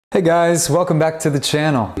Hey guys, welcome back to the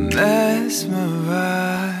channel. Mesmerized,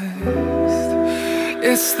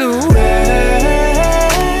 it's the way,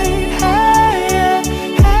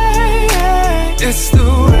 it's the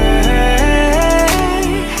way,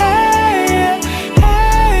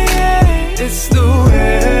 it's the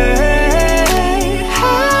way,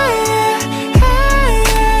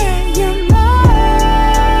 you're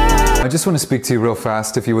mine. I just want to speak to you real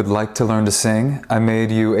fast. If you would like to learn to sing, I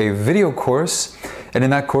made you a video course. And in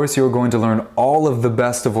that course, you are going to learn all of the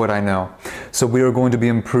best of what I know. So we are going to be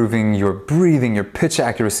improving your breathing, your pitch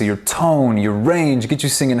accuracy, your tone, your range, get you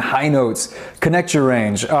singing high notes, connect your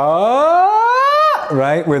range.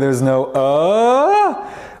 Right? Where there's no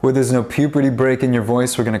where there's no puberty break in your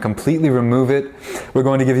voice, we're going to completely remove it. We're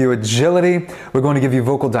going to give you agility. We're going to give you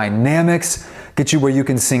vocal dynamics, get you where you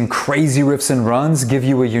can sing crazy riffs and runs, give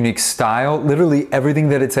you a unique style, literally everything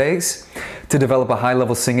that it takes to develop a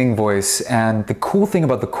high-level singing voice. And the cool thing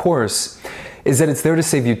about the course is that it's there to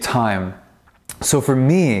save you time. So for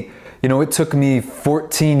me, you know, it took me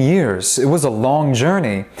 14 years. It was a long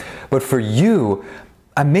journey. But for you,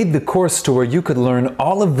 I made the course to where you could learn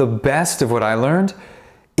all of the best of what I learned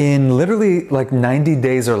in literally like 90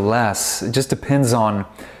 days or less. It just depends on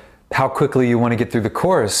how quickly you want to get through the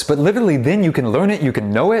course. But literally then you can learn it, you can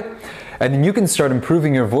know it, and then you can start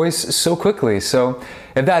improving your voice so quickly. So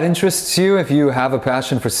if that interests you, if you have a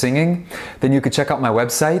passion for singing, then you can check out my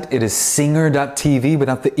website. It is singer.tv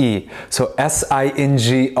without the E. So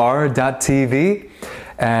SINGR.tv,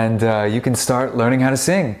 and you can start learning how to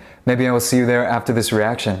sing. Maybe I will see you there after this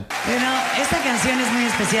reaction. Bueno, esta canción es muy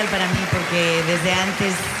especial para mí porque desde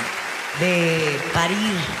antes de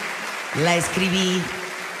parir la escribí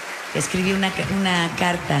una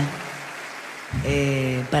carta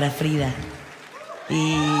para Frida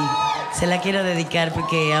y se la quiero dedicar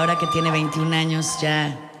porque ahora que tiene 21 años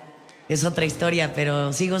ya es otra historia,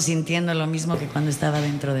 pero sigo sintiendo lo mismo que cuando estaba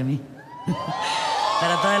dentro de mí.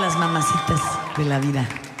 Para todas las mamacitas de la vida,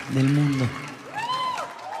 del mundo.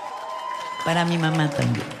 Para mi mamá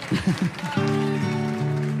también.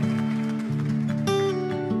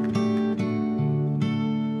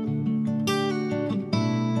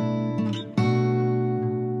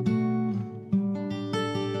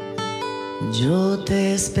 Yo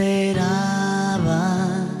te esperaba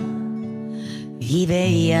y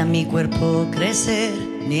veía mi cuerpo crecer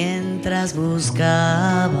mientras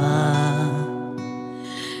buscaba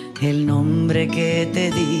el nombre que te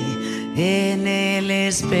di en el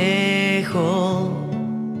espejo.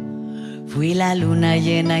 Fui la luna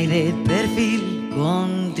llena y de perfil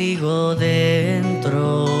contigo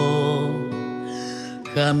dentro.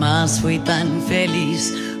 Jamás fui tan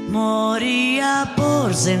feliz, moría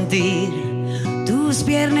por sentir tus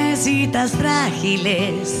piernecitas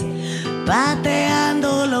frágiles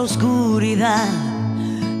pateando la oscuridad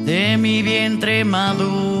de mi vientre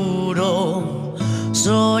maduro.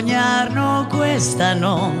 Soñar no cuesta,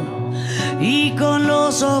 no, y con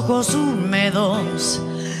los ojos húmedos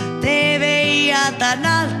te veía tan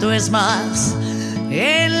alto, es más,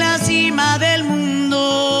 en la cima del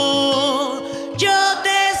mundo. Yo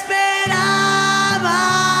te esperaba,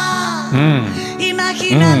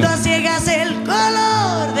 imaginando a ciegas el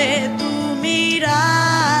color de tu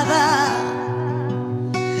mirada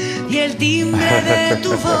y el timbre de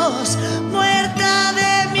tu voz muerta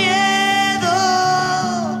de miedo.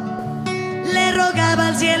 Le rogaba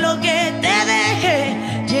al cielo que te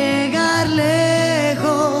deje llegar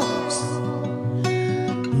lejos,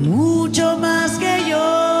 mucho más que yo.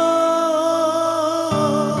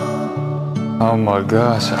 Oh my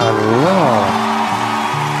gosh, I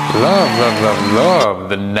love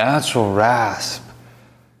the natural rasp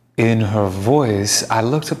in her voice. I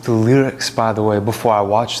looked up the lyrics, by the way, before I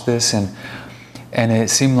watched this, and it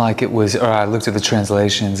seemed like it was, or I looked at the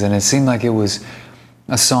translations, and it seemed like it was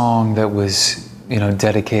a song that was, you know,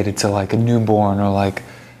 dedicated to like a newborn, or like,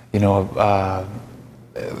 you know,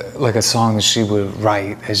 like a song that she would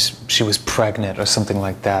write as she was pregnant or something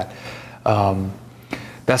like that.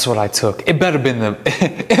 That's what I took. It better been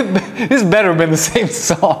this better have been the same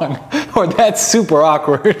song, or that's super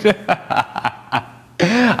awkward.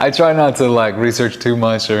 I try not to like research too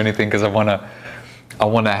much or anything because I wanna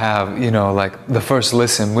have, you know, like the first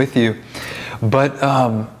listen with you. But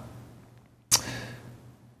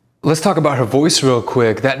let's talk about her voice real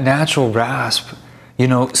quick. That natural rasp, you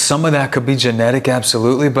know, some of that could be genetic,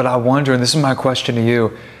 absolutely, but I wonder, and this is my question to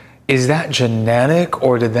you, is that genetic,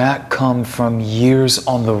 or did that come from years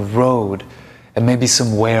on the road and maybe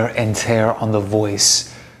some wear and tear on the voice?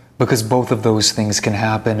 Because both of those things can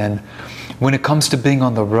happen. And when it comes to being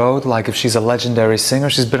on the road, like if she's a legendary singer,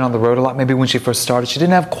 she's been on the road a lot, maybe when she first started, she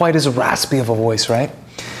didn't have quite as raspy of a voice, right?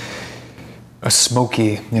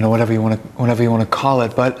 smoky, whatever you want to call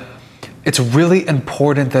it. But it's really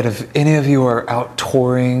important that if any of you are out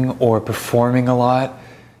touring or performing a lot,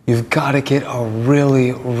 you've got to get a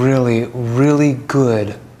really, really, really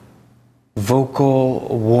good vocal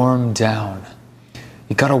warm down.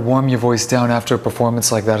 You got to warm your voice down after a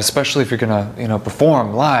performance like that, especially if you're gonna,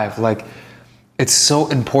 perform live. Like, it's so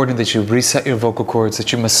important that you reset your vocal cords,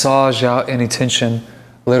 that you massage out any tension,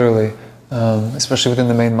 literally, especially within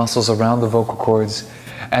the main muscles around the vocal cords,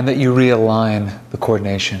 and that you realign the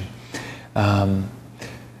coordination.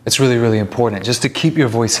 It's really, really important just to keep your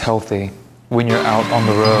voice healthy when you're out on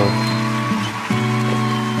the road.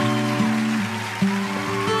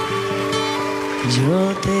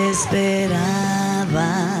 Yo te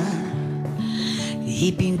esperaba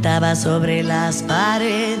y pintaba sobre las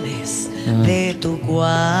paredes de tu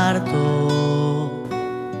cuarto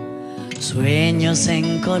sueños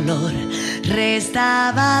en color,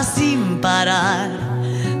 restaba sin parar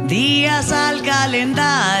días al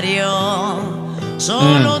calendario.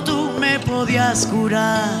 Solo tú me podías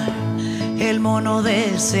curar el mono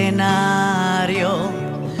de escenario.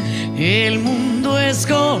 El mundo es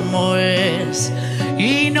como es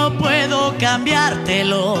y no puedo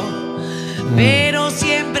cambiártelo, pero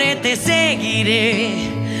siempre te seguiré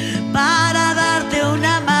para darte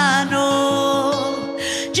una mano.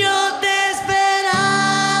 Yo te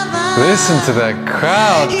esperaba. Listen to that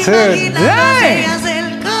crowd, too. Dang!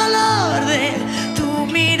 El color de tu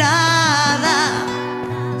mirada.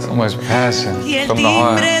 So much passion Y el from the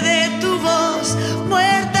heart. timbre de tu voz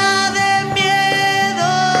muerta de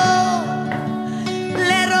miedo.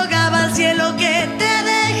 Le rogaba al cielo que te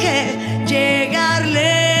deje llegar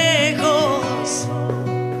lejos,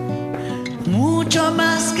 mucho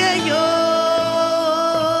más que yo.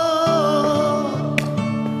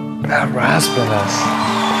 That raspiness.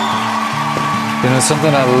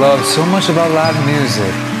 Something I love so much about live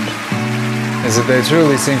music is that they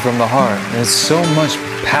truly sing from the heart. There's so much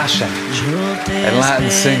passion. And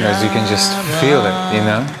Latin singers, you can just feel it,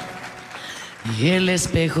 Y el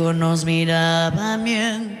espejo nos miraba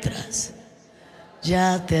mientras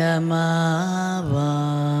ya te amaba.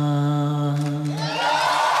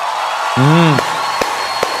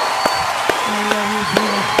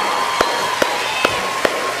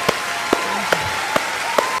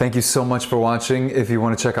 Thank you so much for watching. If you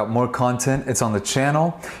want to check out more content, it's on the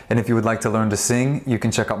channel. And if you would like to learn to sing, you can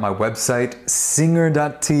check out my website,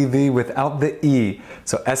 singer.tv without the E.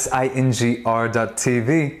 So SINGR.tv.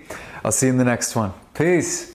 I'll see you in the next one. Peace.